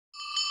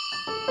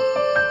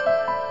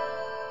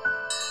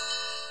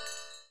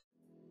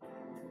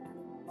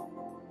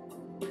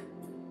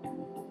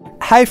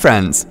Hi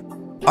friends!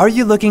 Are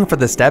you looking for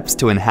the steps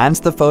to enhance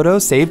the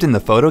photos saved in the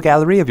photo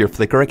gallery of your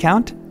Flickr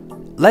account?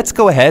 Let's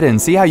go ahead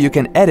and see how you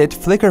can edit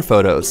Flickr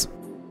photos.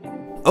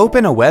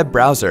 Open a web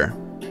browser.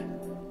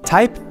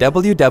 Type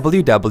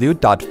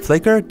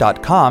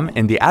www.flickr.com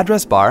in the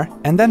address bar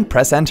and then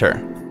press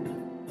enter.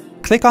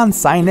 Click on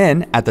Sign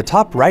In at the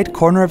top right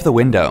corner of the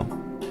window.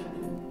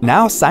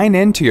 Now sign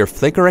in to your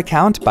Flickr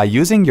account by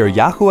using your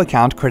Yahoo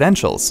account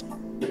credentials.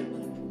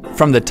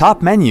 From the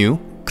top menu,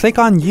 click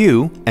on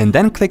You and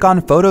then click on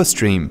Photo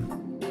Stream.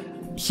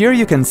 Here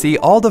you can see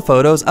all the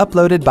photos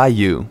uploaded by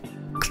you.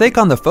 Click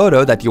on the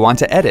photo that you want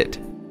to edit.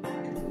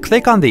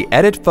 Click on the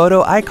Edit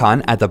Photo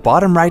icon at the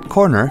bottom right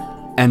corner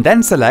and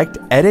then select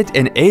Edit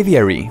in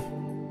Aviary.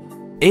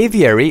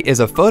 Aviary is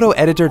a photo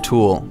editor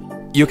tool.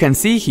 You can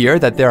see here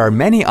that there are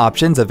many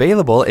options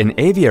available in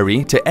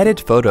Aviary to edit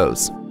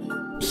photos.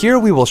 Here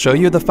we will show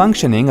you the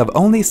functioning of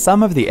only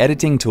some of the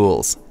editing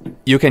tools.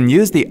 You can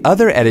use the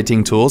other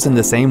editing tools in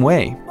the same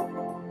way.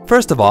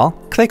 First of all,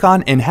 click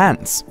on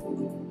Enhance.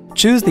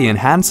 Choose the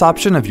Enhance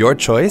option of your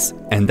choice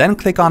and then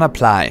click on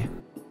Apply.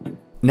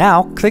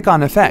 Now click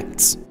on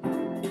Effects.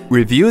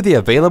 Review the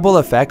available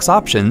effects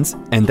options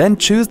and then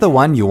choose the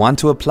one you want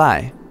to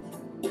apply.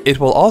 It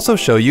will also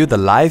show you the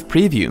live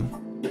preview.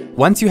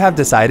 Once you have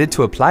decided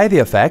to apply the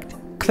effect,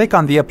 click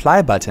on the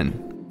Apply button.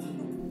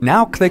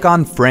 Now click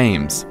on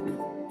Frames.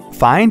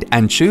 Find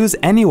and choose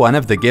any one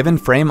of the given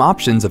frame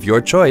options of your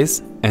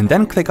choice and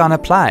then click on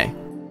Apply.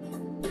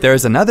 There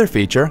is another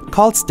feature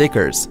called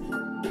Stickers.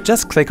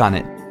 Just click on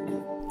it.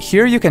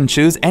 Here you can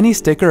choose any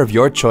sticker of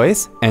your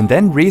choice and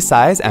then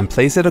resize and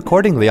place it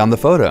accordingly on the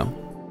photo.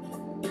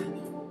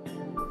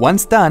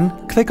 Once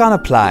done, click on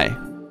Apply.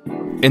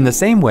 In the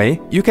same way,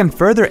 you can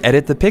further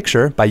edit the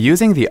picture by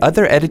using the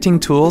other editing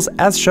tools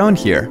as shown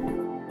here.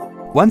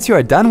 Once you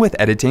are done with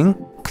editing,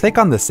 click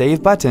on the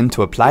Save button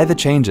to apply the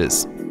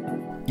changes.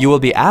 You will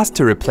be asked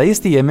to replace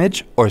the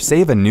image or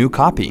save a new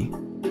copy.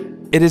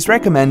 It is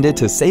recommended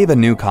to save a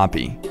new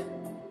copy.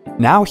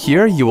 Now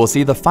here you will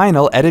see the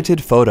final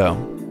edited photo.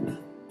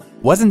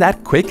 Wasn't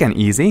that quick and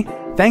easy?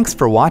 Thanks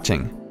for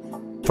watching.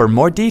 For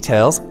more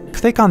details,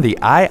 click on the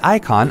eye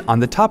icon on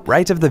the top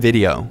right of the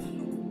video.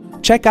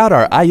 Check out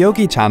our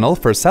iYogi channel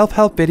for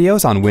self-help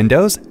videos on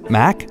Windows,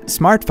 Mac,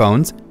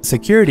 smartphones,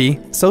 security,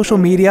 social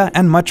media,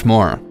 and much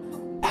more.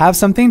 Have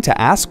something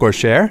to ask or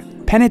share?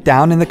 Pen it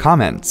down in the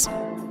comments.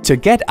 To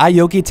get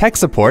iYogi tech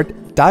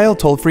support, dial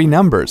toll-free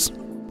numbers.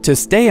 To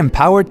stay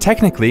empowered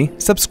technically,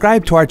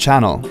 subscribe to our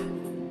channel.